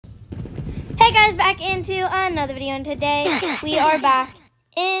Hey guys, back into another video, and today we are back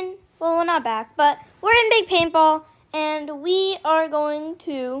in, well, we're not back, but we're in Big Paintball, and we are going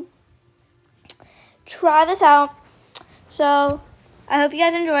to try this out. So I hope you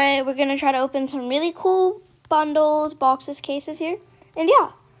guys enjoy it. We're going to try to open some really cool bundles, boxes, cases here, and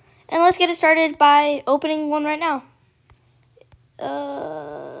yeah. And let's get it started by opening one right now.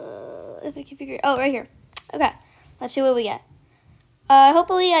 If I can figure it, oh, right here. Okay, let's see what we get.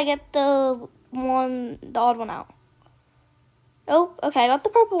 Hopefully I get the odd one out. Oh, okay, I got the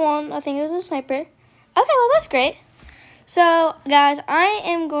purple one. I think it was a sniper. Okay, well, that's great. So, guys, I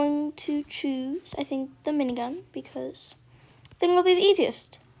am going to choose, I think, the minigun, because I think it'll be the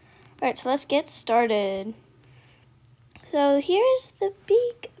easiest. Alright, so let's get started. So, here's the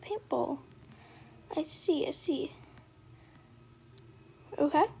Big Paintball. I see.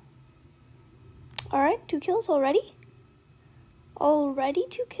 Okay. Alright, 2 kills already. Already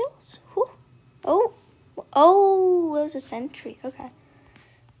 2 kills? Whew. Oh, it was a sentry. Okay.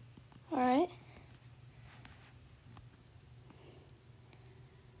 Alright.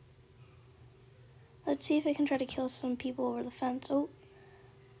 Let's see if I can try to kill some people over the fence. Oh,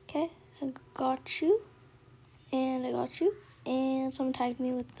 okay. I got you. And I got you. And someone tagged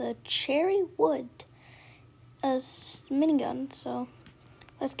me with the cherry wood as minigun. So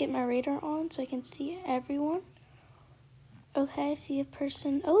let's get my radar on so I can see everyone. Okay, I see a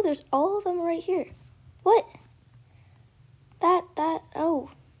person. Oh, there's all of them right here. What?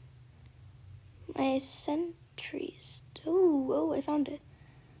 Oh. My sentries. Oh, I found it.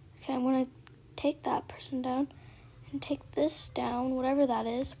 Okay, I'm gonna take that person down and take this down, whatever that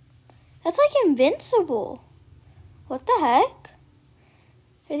is. That's like invincible. What the heck?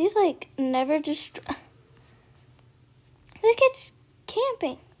 Are these like never destroy? Look, it's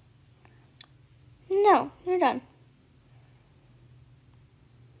camping. No, you're done.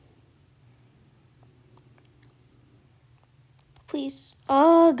 Please.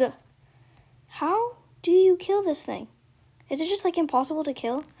 Ugh. How do you kill this thing? Is it just like impossible to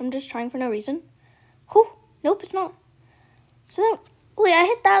kill? I'm just trying for no reason. Whew. Nope, it's not. So then, wait, I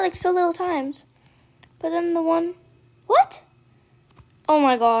hit that like so little times. But then the one, what? Oh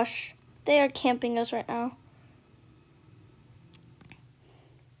my gosh. They are camping us right now.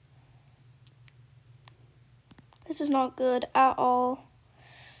 This is not good at all.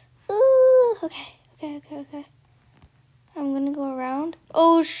 Ooh, okay. I'm gonna go around.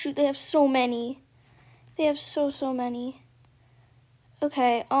 Oh shoot, they have so many. They have so many.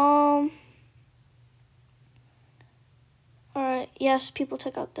 Okay, alright, yes, people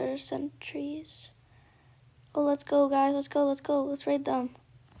took out their sentries. Oh, let's go, guys, let's go. Let's raid them.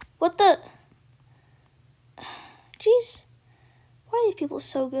 What the? Jeez. Why are these people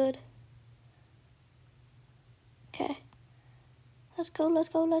so good? Okay. Let's go.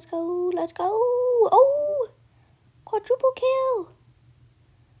 Oh! Quadruple kill.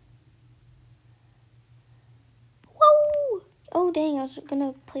 Whoa! Oh, dang, I was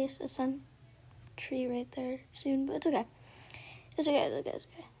gonna place a sentry right there soon, but it's okay. It's okay.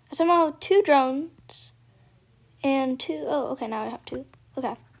 I somehow have 2 drones and 2, oh, okay, now I have 2. Okay.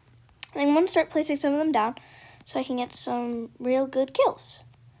 I think I'm gonna start placing some of them down so I can get some real good kills.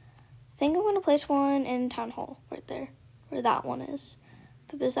 I think I'm gonna place one in Town Hall right there, where that one is.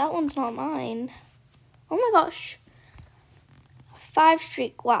 Because that one's not mine. Oh my gosh. 5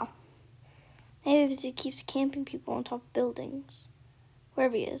 streak, wow. Maybe because he keeps camping people on top of buildings.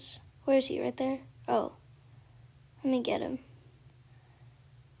 Wherever he is. Where is he? Right there? Oh. Let me get him.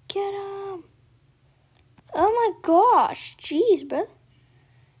 Get him! Oh my gosh. Jeez, bro.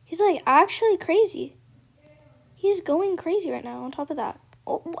 He's like actually crazy. He's going crazy right now on top of that.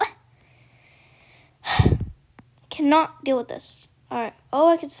 Oh, what? Cannot deal with this. Alright. Oh,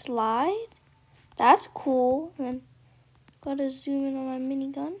 I could slide? That's cool. And then gotta zoom in on my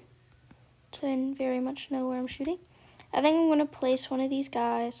minigun so I very much know where I'm shooting. I think I'm gonna place one of these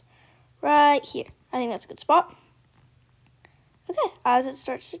guys right here. I think that's a good spot. Okay, as it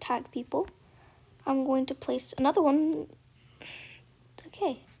starts to tag people, I'm going to place another one.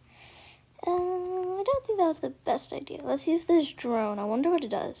 Okay. I don't think that was the best idea. Let's use this drone. I wonder what it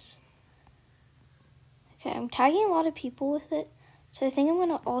does. Okay, I'm tagging a lot of people with it. So I think I'm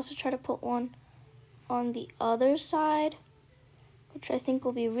gonna also try to put one on the other side, which I think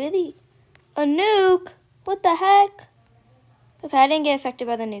will be really a nuke. What the heck? Okay, I didn't get affected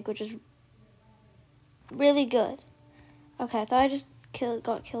by the nuke, which is really good. Okay, I thought I just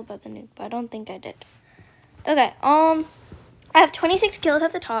got killed by the nuke, but I don't think I did. Okay, I have 26 kills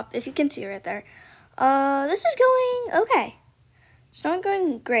at the top, if you can see right there. This is going okay. It's not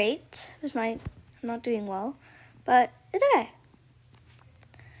going great. I'm not doing well, but it's okay.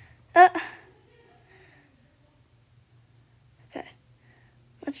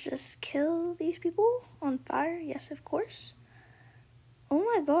 kill these people on fire? Yes, of course. Oh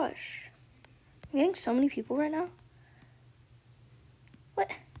my gosh. I'm getting so many people right now. What?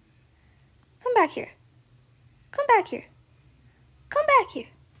 Come back here. Come back here. Come back here.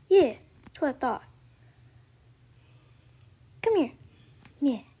 Yeah, that's what I thought. Come here.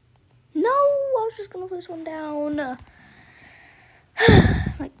 Yeah. No, I was just gonna put this one down.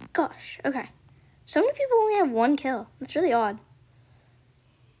 My gosh. Okay. So many people only have one kill. That's really odd.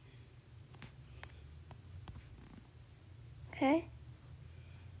 Okay.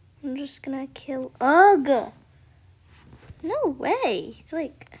 I'm just gonna kill. Ugh. No way. It's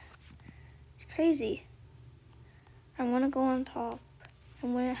crazy. I'm gonna go on top.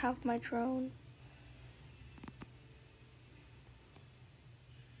 I'm gonna have my drone.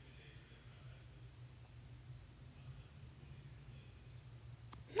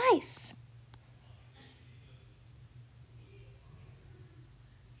 Nice.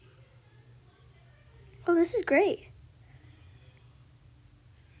 Oh, this is great.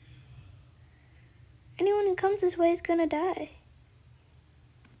 Anyone who comes this way is gonna die.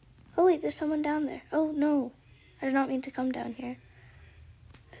 Oh wait, there's someone down there. Oh no, I did not mean to come down here.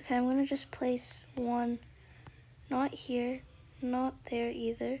 Okay, I'm gonna just place one. Not here, not there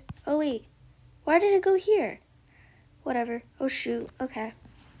either. Oh wait, why did it go here? Whatever. Oh shoot, okay.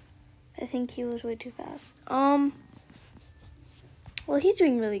 I think he was way too fast. Well, he's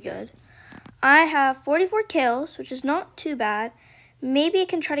doing really good. I have 44 kills, which is not too bad. Maybe I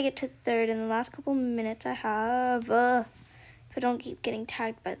can try to get to third in the last couple minutes I have. If I don't keep getting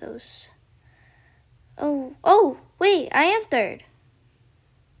tagged by those. Oh, wait, I am third.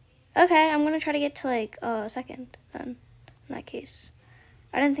 Okay, I'm gonna try to get to like second then, in that case.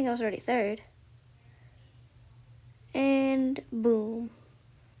 I didn't think I was already third. And boom.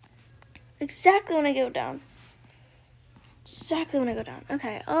 Exactly when I go down. Exactly when I go down.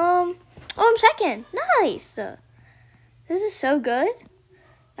 Okay, oh, I'm second. Nice. This is so good.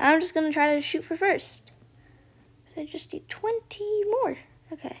 Now I'm just gonna try to shoot for first. I just need 20 more.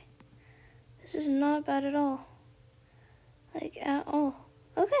 Okay. This is not bad at all. Like, at all.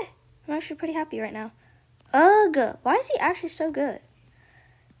 Okay. I'm actually pretty happy right now. Ugh. Why is he actually so good?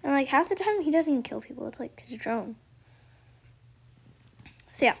 And like half the time he doesn't even kill people. It's like his drone.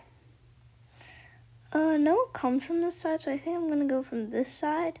 So yeah. No one comes from this side, so I think I'm gonna go from this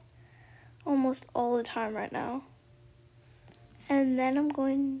side almost all the time right now. And then I'm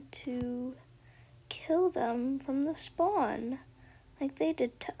going to kill them from the spawn like they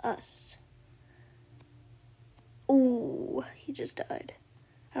did to us. Oh, he just died.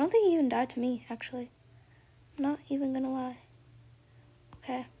 I don't think he even died to me, actually. I'm not even gonna lie.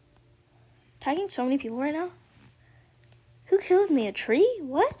 Okay. Tagging so many people right now. Who killed me? A tree?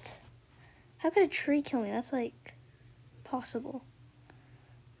 What? How could a tree kill me? That's like possible.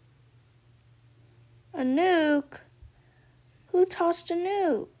 A nuke? Who tossed a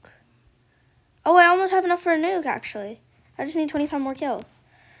nuke? Oh, I almost have enough for a nuke, actually. I just need 25 more kills.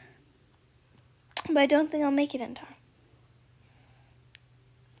 But I don't think I'll make it in time.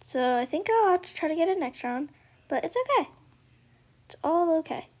 So I think I'll have to try to get it next round. But it's okay. It's all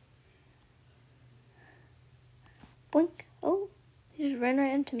okay. Blink. Oh, he just ran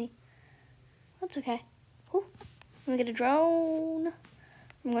right into me. That's okay. Ooh, I'm gonna get a drone.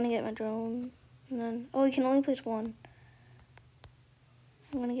 I'm gonna get my drone. And then, oh, you can only place one.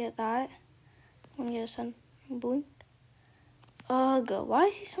 I'm gonna get that. I'm gonna get a sun. Blink. Ugh, why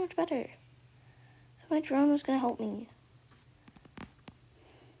is he so much better? My drone was gonna help me.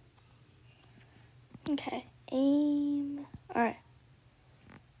 Okay, aim. Alright.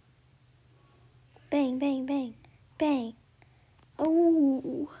 Bang, bang, bang, bang.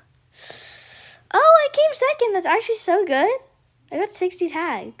 Oh. Oh, I came second. That's actually so good. I got 60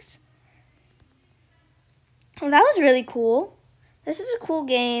 tags. Oh, that was really cool. This is a cool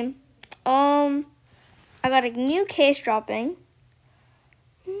game. I got a new case dropping.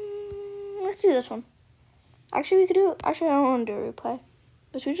 Let's do this one. Actually, we could do. Actually, I don't want to do a replay,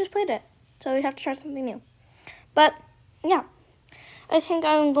 because we just played it, so we'd have to try something new. But yeah, I think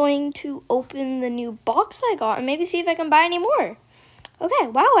I'm going to open the new box I got and maybe see if I can buy any more. Okay.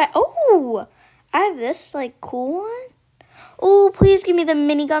 Wow. I have this like cool one. Oh, please give me the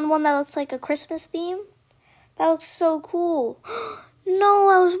minigun one that looks like a Christmas theme. That looks so cool. No,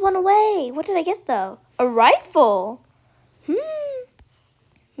 I was one away. What did I get though? A rifle.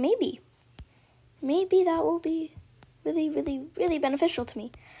 Maybe that will be really, really, really beneficial to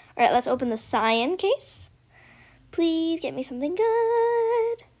me. All right, let's open the cyan case. Please get me something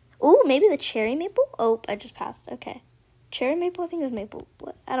good. Oh, maybe the cherry maple? Oh, I just passed. Okay. Cherry maple? I think it was maple.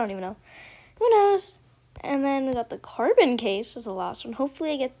 What? I don't even know. Who knows? And then we got the carbon case was the last one.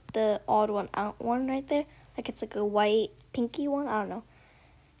 Hopefully I get the odd one out one right there. Like it's like a white, pinky one. I don't know.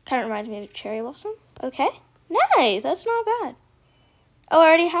 Kind of reminds me of cherry blossom. Okay. Nice. That's not bad. Oh, I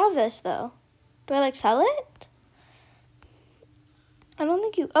already have this though. Do I like sell it? I don't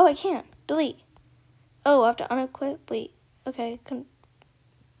think you... Oh, I can't. Delete. Oh, I have to unequip. Wait. Okay.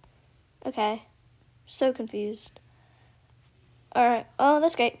 Okay. So confused. Alright. Oh,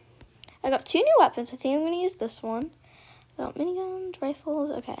 that's great. I got 2 new weapons. I think I'm going to use this one. I got miniguns, rifles.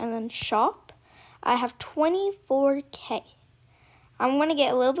 Okay. And then shop. I have 24K. I'm going to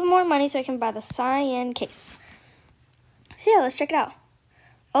get a little bit more money so I can buy the cyan case. So yeah, let's check it out.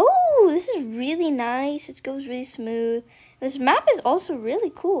 Oh, this is really nice. It goes really smooth. This map is also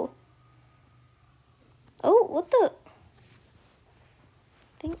really cool. Oh, what the?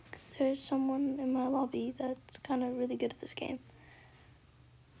 I think there's someone in my lobby that's kind of really good at this game.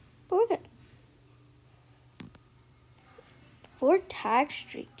 But we're good. 4 tag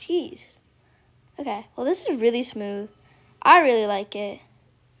streak. Jeez. Okay. Well, this is really smooth. I really like it.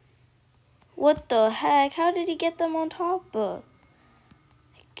 What the heck? How did he get them on top of?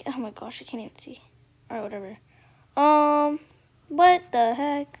 Oh my gosh, I can't even see. Alright, whatever. What the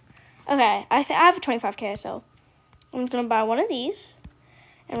heck? Okay, I have a 25K, so I'm just gonna buy one of these,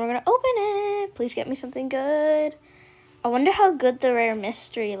 and we're gonna open it. Please get me something good. I wonder how good the rare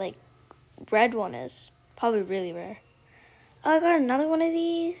mystery, like, red one is. Probably really rare. Oh, I got another one of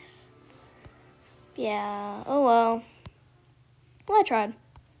these. Yeah, oh well. Well, I tried.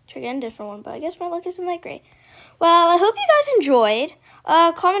 Try getting a different one, but I guess my luck isn't that great. Well, I hope you guys enjoyed.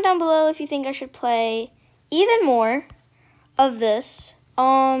 Comment down below if you think I should play even more of this.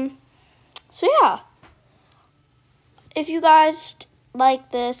 So yeah. If you guys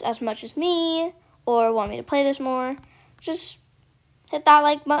like this as much as me, or want me to play this more, just hit that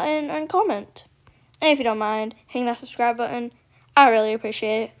like button and comment. And if you don't mind, hitting that subscribe button, I really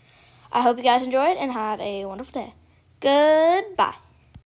appreciate it. I hope you guys enjoyed and had a wonderful day. Goodbye.